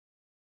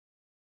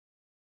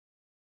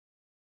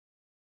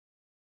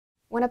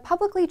When a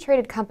publicly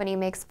traded company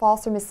makes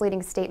false or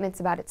misleading statements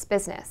about its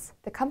business,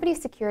 the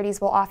company's securities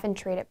will often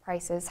trade at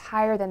prices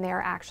higher than they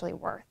are actually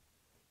worth.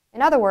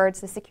 In other words,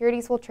 the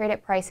securities will trade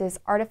at prices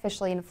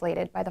artificially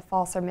inflated by the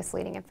false or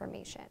misleading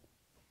information.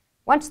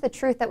 Once the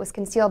truth that was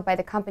concealed by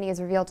the company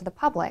is revealed to the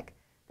public,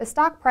 the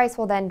stock price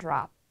will then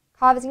drop,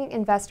 causing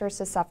investors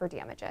to suffer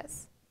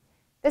damages.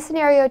 This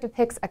scenario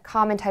depicts a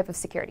common type of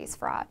securities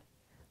fraud.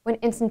 When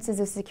instances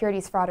of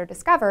securities fraud are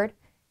discovered,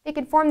 they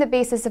can form the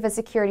basis of a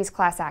securities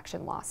class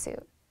action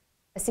lawsuit.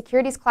 A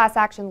securities class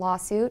action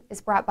lawsuit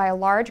is brought by a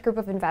large group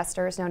of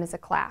investors known as a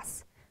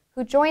class,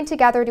 who join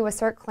together to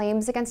assert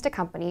claims against a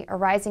company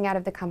arising out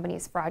of the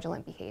company's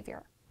fraudulent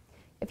behavior.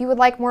 If you would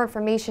like more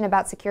information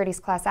about securities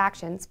class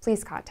actions,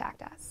 please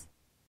contact us.